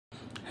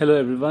Hello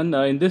everyone.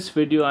 In this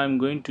video I'm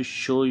going to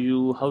show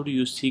you how to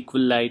use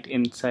SQLite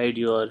inside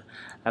your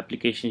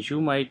applications.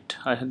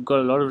 I have got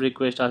a lot of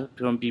requests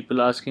from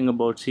people asking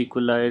about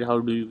SQLite. How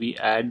do we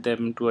add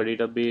them to a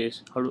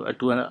database? How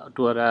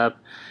to our app?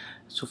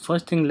 So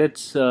first thing,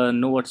 let's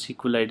know what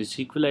SQLite is.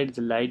 SQLite is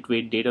a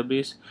lightweight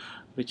database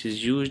which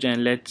is used,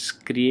 and let's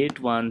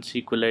create one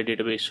SQLite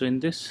database. So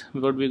in this,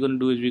 what we're going to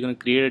do is we're going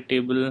to create a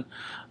table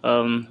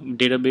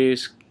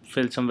database,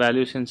 fill some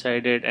values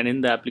inside it, and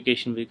in the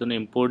application we're going to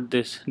import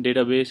this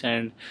database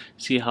and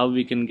see how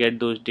we can get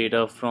those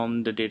data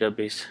from the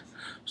database.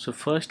 So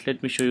first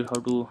let me show you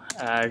how to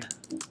add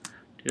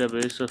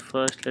database. So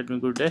first let me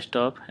go to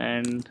desktop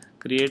and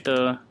create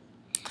a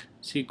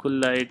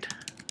SQLite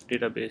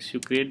database.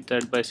 You create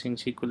that by saying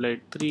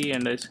SQLite 3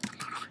 and as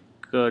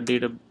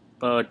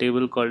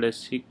table called as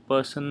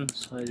SQPerson.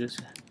 So I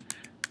just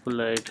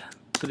SQLite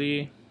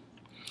 3.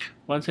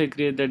 Once I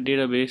create that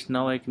database,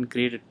 now I can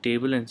create a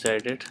table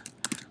inside it.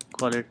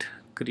 Call it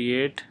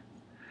create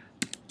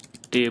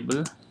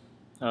table.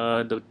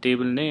 The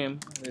table name,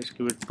 let's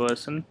give it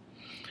person.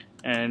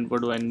 And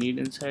what do I need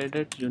inside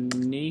it?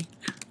 Unique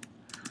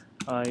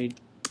ID.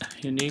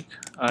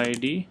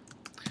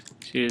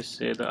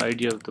 Say the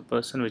ID of the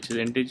person, which is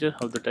integer,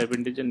 of the type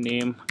integer,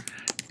 name,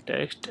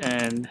 text,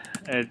 and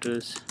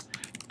address.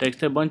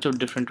 Text. A bunch of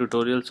different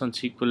tutorials on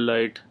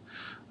SQLite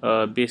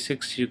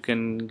basics. You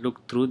can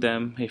look through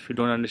them if you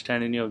don't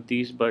understand any of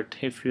these, but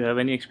if you have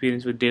any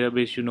experience with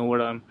database, you know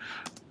what I'm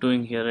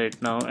doing here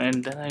right now.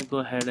 And then I go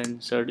ahead and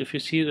insert. If you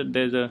see that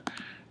there's a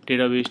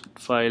database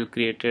file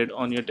created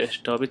on your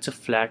desktop, it's a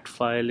flat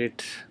file.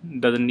 It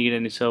doesn't need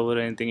any server or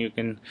anything. You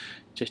can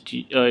just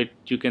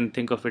you can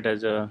think of it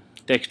as a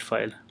text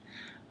file.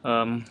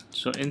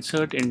 So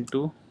insert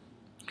into.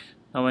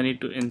 Now I need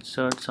to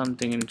insert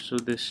something into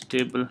this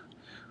table.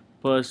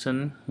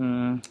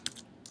 Person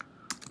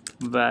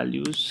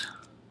values.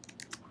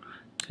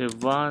 Say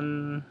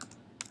one,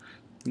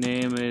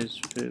 name is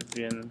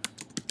Vivian,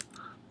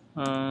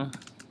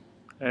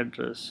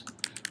 address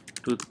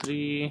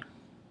 23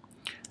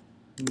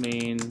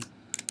 Main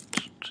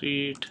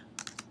Street.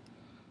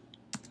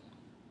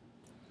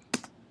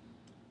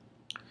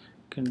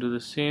 Can do the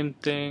same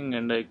thing,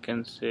 and I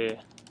can say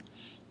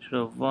instead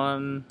of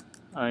 1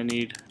 I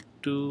need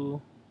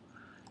 2.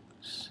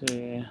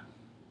 Say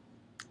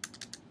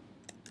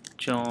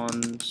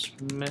John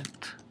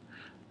Smith,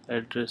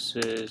 address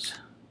is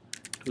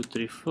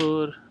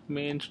 234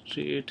 Main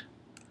Street.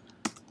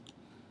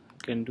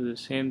 Can do the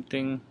same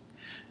thing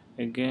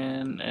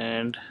again,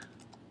 and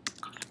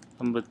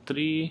number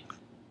 3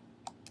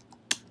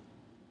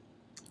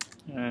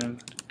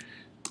 and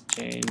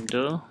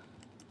gender,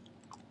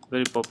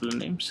 very popular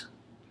names,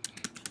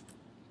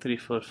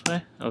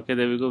 345. Okay,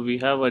 there we go. We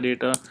have our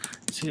data.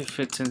 See if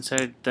it's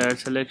inside that.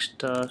 Select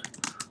star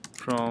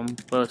from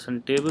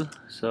person table.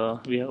 So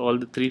we have all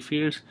the 3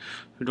 fields.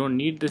 We don't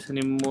need this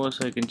anymore,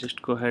 so I can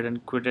just go ahead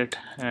and quit it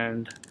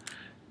and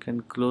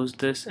can close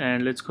this.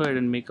 And let's go ahead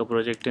and make a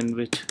project in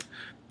which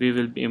we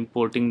will be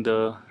importing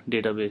the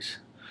database.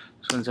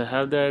 So once I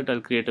have that,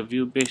 I'll create a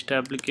view based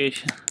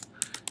application,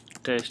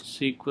 test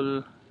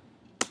SQL,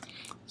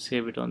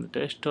 save it on the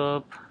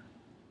desktop.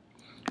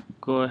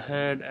 Go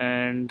ahead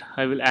and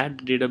I will add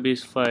the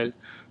database file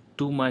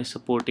to my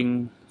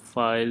supporting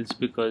files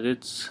because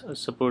it's a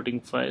supporting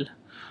file.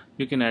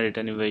 You can add it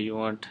anywhere you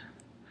want.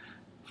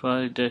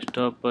 File,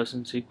 desktop,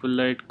 person,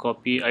 SQLite,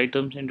 copy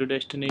items into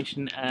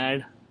destination,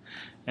 add,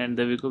 and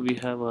there we go. We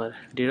have our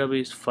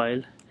database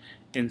file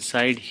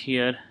inside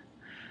here.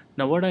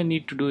 Now what I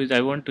need to do is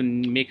I want to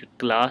make a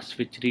class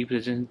which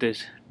represents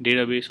this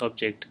database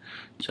object.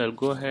 So I'll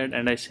go ahead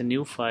and I say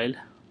new file,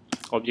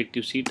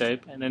 Objective-C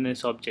type, and then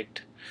this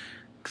object.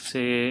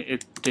 Say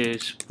it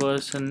is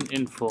person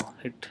info.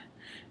 It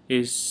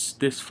is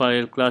this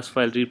file, class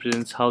file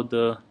represents how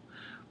the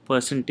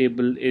person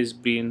table is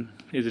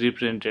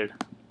represented.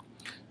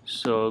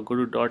 So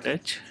go to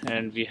 .h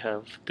and we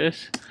have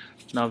this.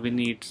 Now we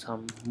need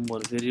some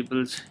more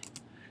variables.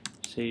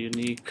 Say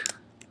unique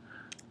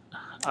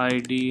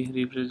ID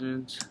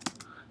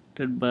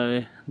represented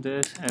by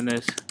this, and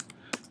as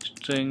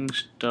string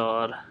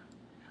star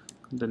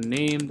the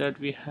name that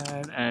we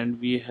had, and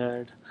we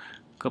had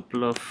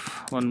couple of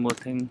one more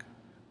thing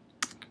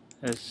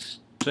as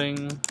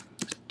string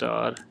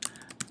star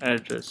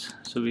address.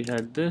 So we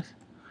had this.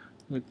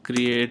 We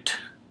create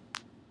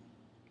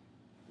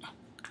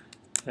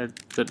at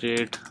the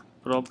rate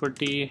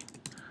property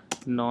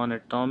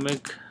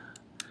non-atomic.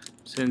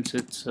 Since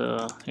it's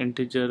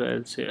integer,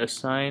 I'll say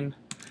assign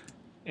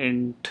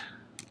int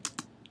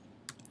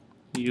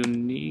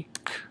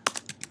unique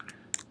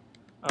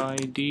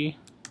ID,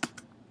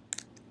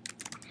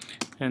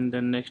 and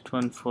then next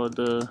one for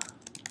the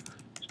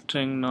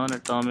string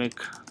non-atomic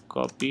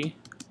copy,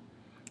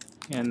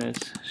 and as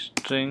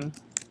string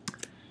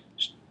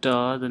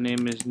star the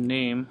name is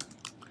name.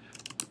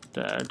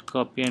 That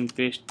copy and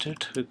paste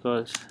it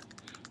because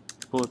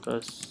both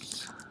are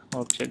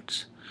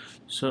objects.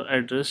 So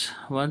address.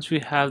 Once we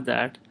have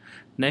that,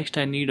 next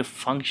I need a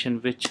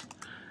function which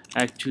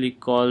actually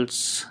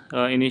calls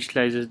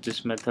initializes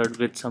this method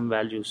with some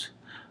values.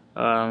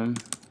 um,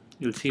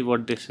 you'll see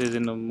what this is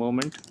in a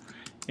moment.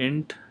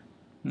 Int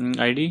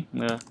id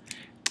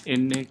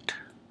init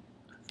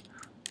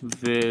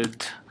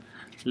with,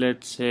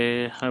 let's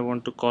say I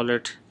want to call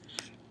it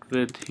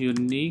with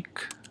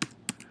unique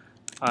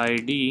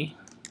id,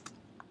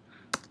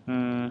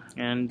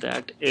 and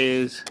that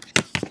is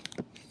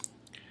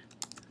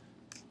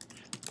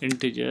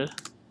integer,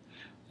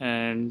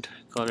 and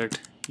call it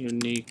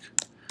unique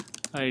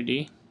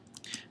id.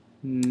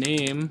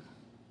 Name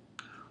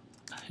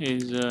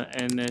is a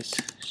ns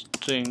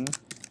string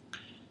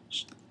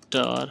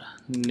star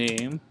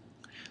name.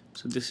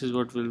 So this is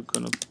what we're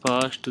gonna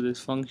pass to this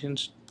function.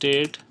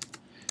 State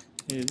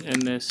is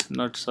ns,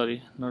 not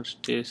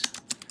states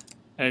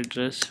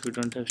address. We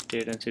don't have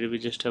state and city, we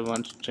just have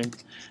one string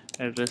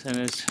address,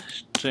 ns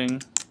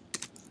string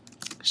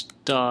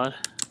star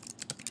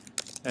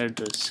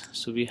address.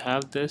 So we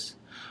have this.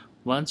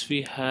 Once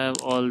we have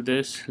all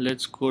this,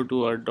 let's go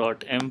to our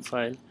 .m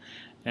file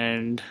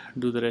and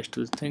do the rest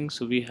of the things.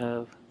 So we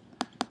have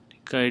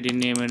id,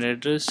 name and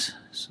address,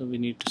 so we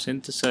need to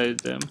synthesize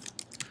them.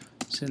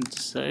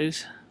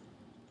 Synthesize,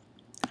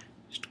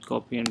 just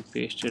copy and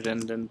paste it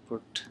and then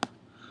put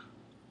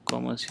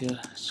commas here,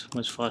 it's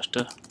much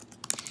faster.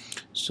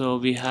 So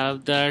we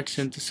have that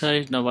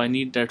synthesized. Now I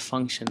need that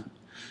function,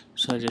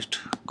 so I just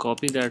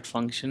copy that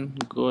function,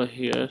 go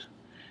here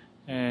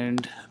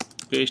and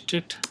paste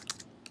it.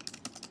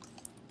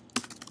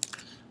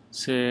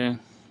 Say,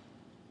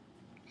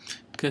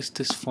 guess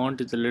this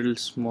font is a little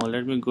small.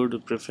 Let me go to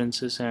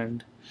preferences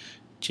and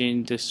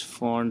change this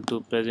font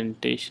to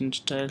presentation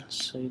style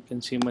so you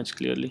can see much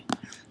clearly.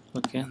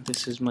 Okay,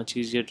 this is much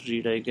easier to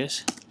read, I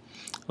guess.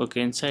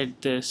 Okay,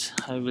 inside this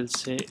I will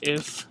say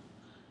if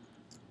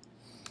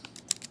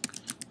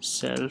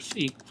self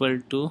equal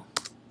to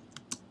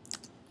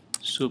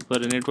super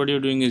init. What you're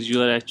doing is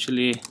you are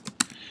actually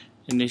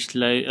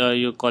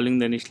you're calling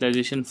the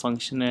initialization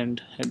function,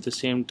 and at the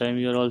same time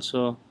you're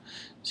also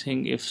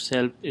saying if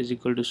self is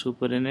equal to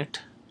super init,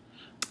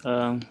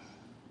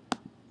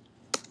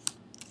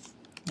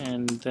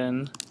 and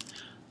then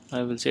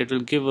I will say it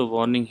will give a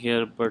warning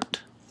here,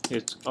 but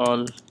it's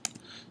all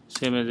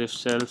same as if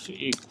self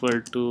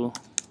equal to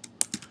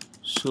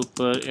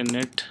super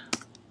init,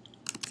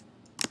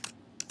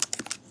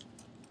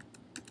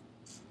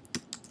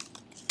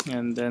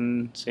 and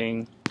then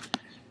saying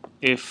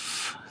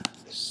if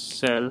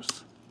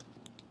self,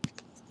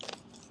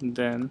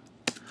 then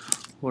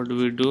what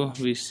do?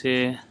 We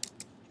say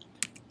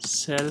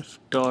self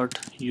dot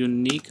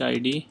unique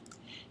id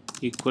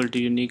equal to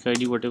unique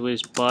id, whatever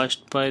is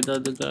passed by the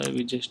other guy.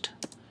 We just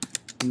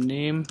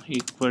name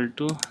equal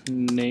to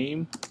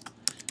name,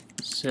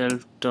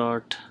 self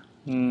dot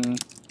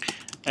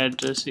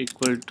address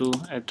equal to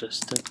address,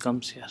 that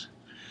comes here.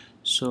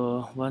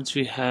 So once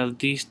we have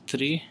these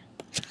three,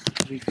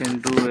 we can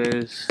do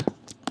is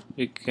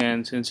we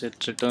can, since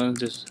it returns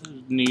this,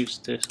 needs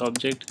this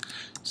object,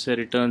 so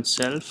return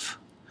self.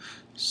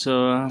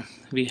 So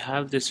we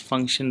have this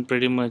function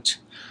pretty much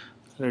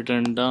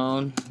written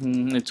down.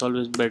 It's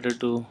always better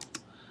to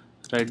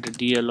write the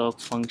dialog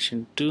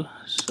function too,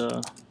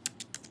 so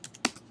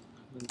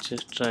we'll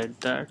just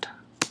write that.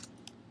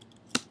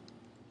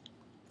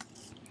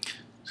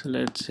 So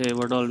let's say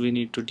what all we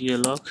need to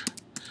dialog: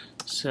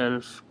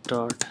 self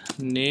dot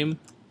name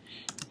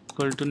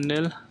equal to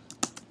nil,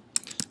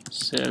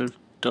 self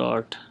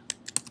dot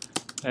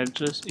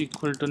address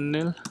equal to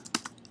nil,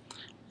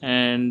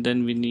 and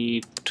then we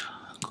need to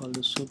call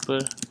the super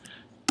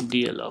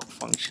dialog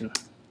function.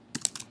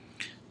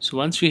 So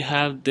once we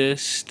have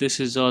this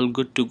is all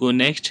good to go.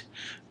 Next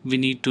we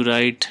need to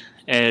write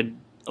a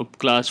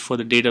class for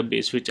the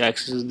database which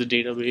accesses the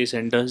database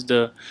and does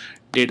the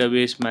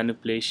database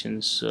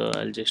manipulations. So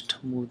I'll just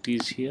move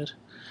these here,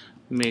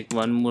 make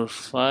one more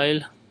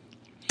file,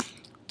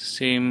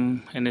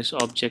 same ns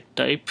object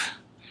type,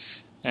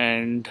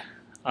 and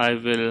I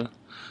will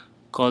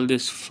call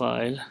this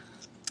file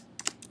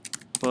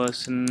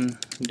person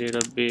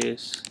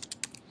database.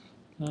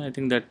 I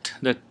think that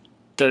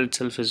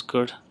itself is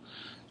good.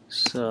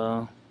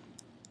 So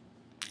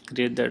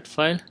create that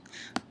file.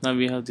 Now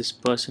we have this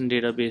person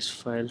database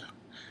file.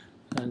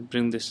 I'll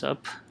bring this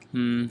up.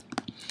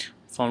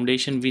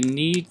 Foundation, we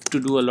need to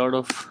do a lot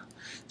of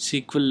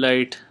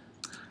SQLite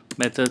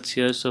methods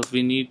here, so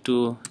we need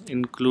to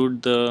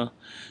include the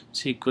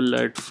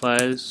SQLite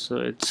files.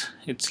 So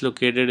it's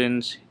located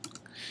in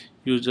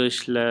user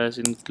slash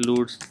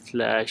include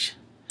slash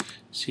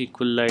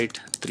SQLite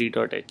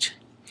 3.h.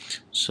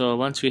 So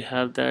once we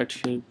have that,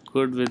 we're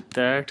good with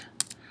that.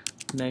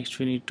 Next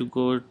we need to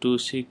go to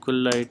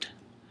SQLite,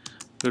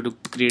 go to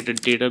create a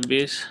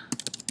database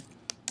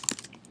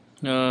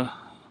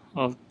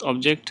of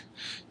object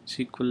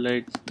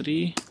SQLite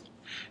 3,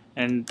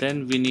 and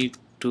then we need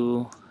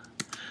to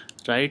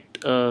write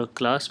a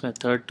class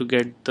method to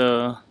get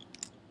the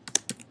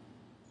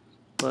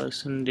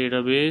person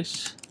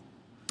database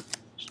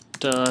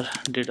star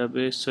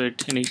database, so it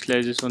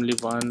initializes only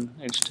one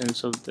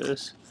instance of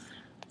this,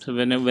 So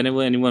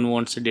whenever anyone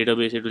wants a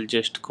database, it will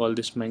just call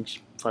this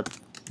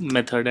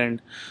method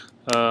and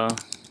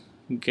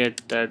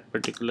get that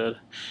particular,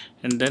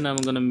 and then I'm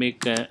gonna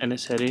make an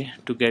array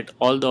to get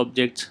all the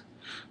objects.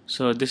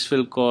 So this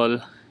will call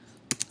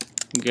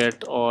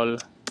get all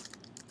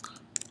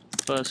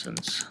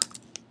persons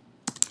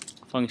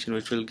function,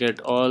 which will get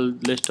all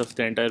list of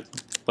the entire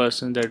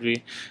person that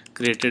we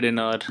created in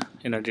our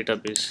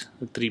database,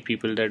 the 3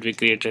 people that we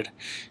created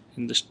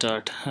in the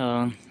start.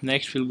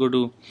 Next we'll go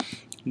to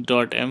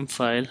 .m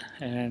file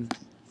and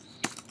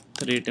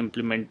create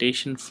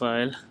implementation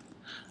file.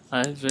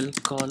 I will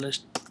call a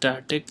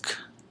static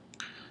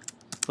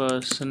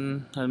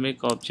person. I'll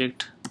make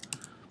object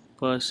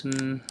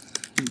person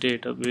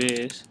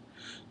database,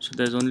 so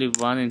there's only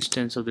one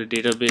instance of the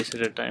database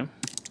at a time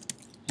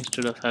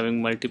instead of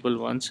having multiple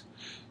ones.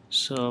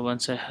 So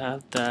once I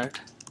have that,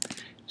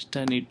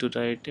 I need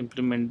to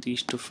implement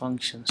these 2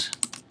 functions,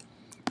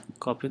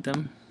 copy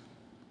them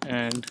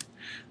and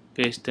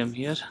paste them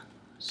here.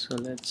 So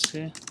let's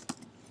say,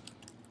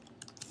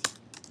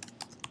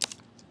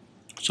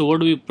 so what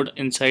do we put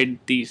inside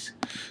these?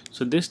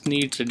 So this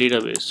needs a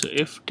database. So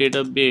if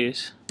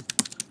database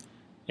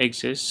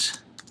exists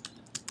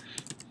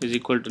is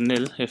equal to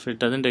nil. If it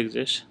doesn't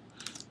exist,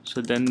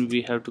 so then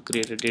we have to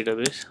create a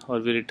database, or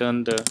we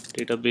return the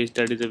database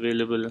that is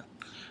available,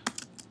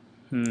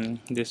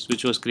 this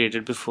which was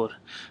created before,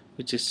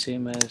 which is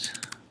same as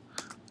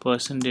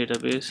person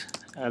database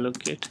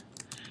allocate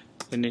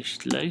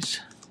initialize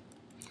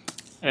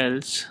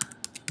else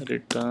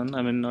return,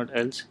 not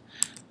else,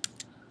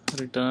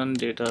 return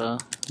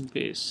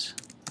database.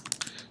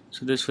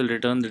 So this will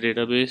return the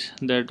database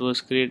that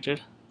was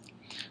created.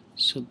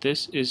 So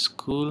this is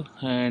cool.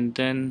 And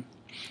then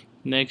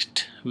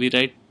next we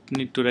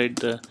need to write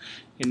the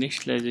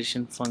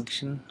initialization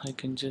function. I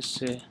can just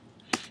say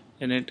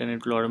init and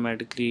it will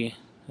automatically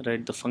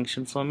write the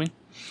function for me.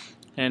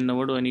 And now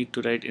what do I need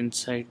to write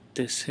inside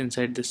this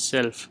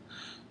self?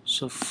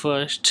 So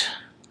first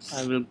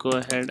I will go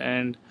ahead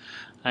and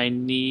I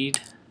need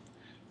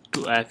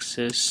to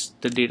access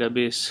the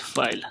database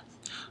file.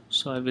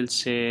 So I will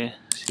say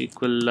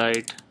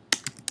SQLite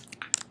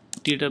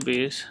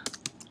database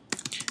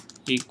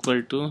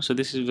equal to, so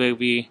this is where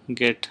we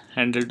get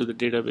handle to the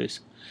database,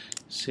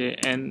 say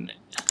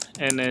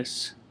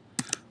ns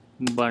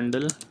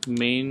bundle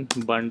main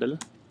bundle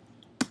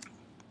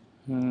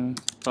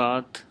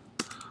path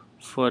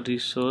for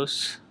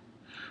resource,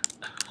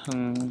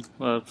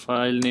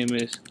 file name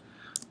is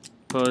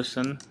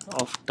person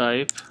of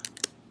type,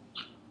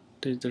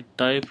 this is the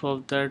type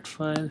of that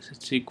file,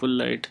 it's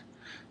SQLite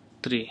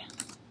 3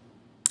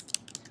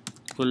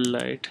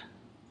 SQLite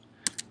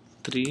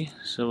 3.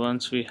 So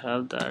once we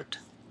have that,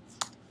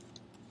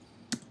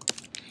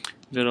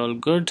 we're all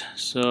good.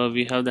 So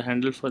we have the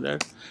handle for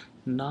that.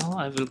 Now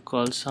I will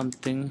call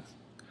something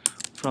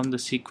from the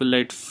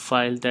SQLite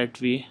file that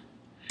we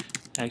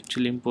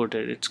actually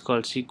imported. It's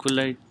called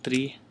SQLite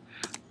 3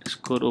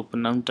 _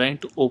 open. I'm trying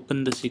to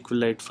open the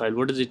SQLite file.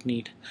 What does it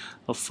need?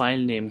 A file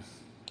name.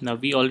 Now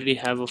we already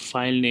have a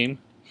file name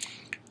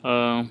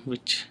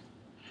which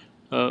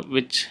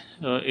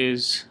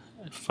is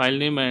file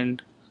name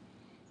and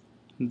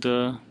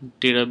the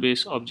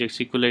database object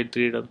SQLite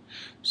 3.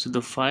 So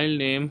the file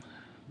name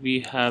we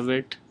have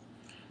it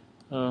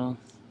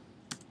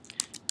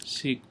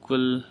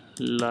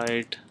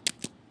SQLite,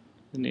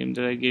 the name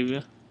that I gave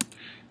you,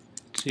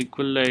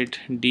 SQLite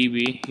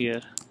DB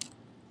here,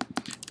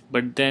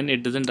 but then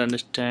it doesn't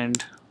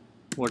understand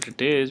what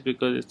it is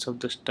because it's of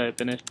this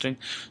type and string.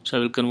 So I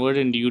will convert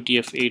it into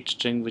UTF-8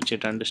 string, which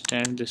it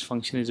understands. This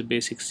function is a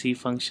basic C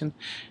function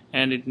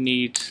and it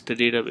needs the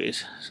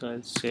database. So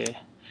I'll say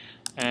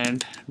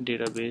and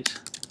database.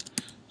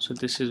 So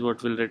this is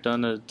what will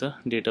return as the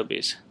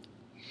database.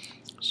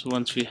 So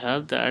once we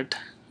have that,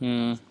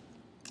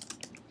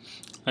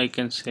 I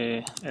can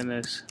say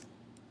ns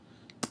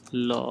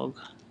log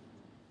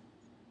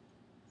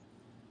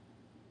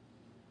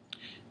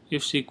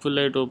if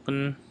SQLite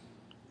open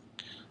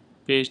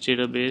page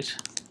database.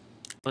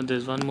 But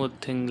there's one more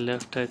thing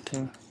left, I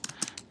think.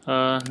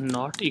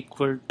 Not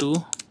equal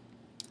to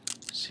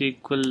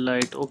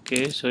SQLite.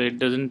 Okay, so it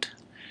doesn't,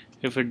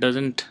 if it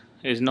doesn't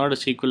is not a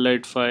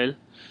SQLite file,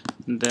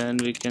 then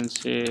we can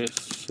say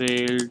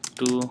failed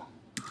to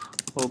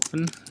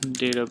open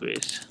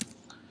database.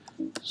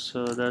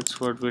 So that's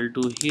what we'll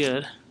do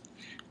here.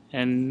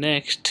 And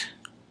next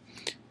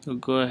we'll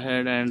go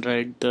ahead and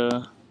write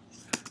the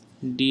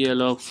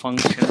dialog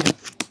function.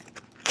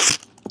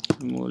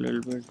 Move a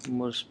little bit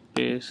more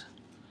space.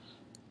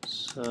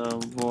 So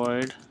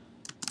void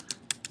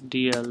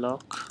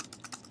dialog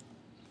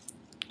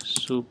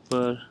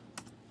super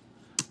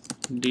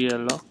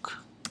dialog.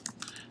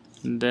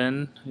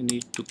 Then we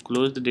need to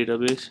close the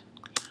database.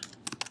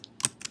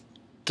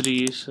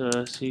 3 is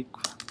SQLite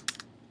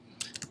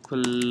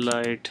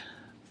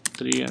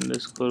 3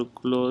 _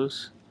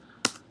 close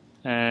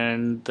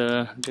and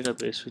the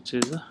database, which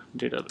is a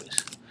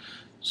database.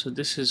 So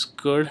this is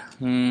good.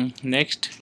 Next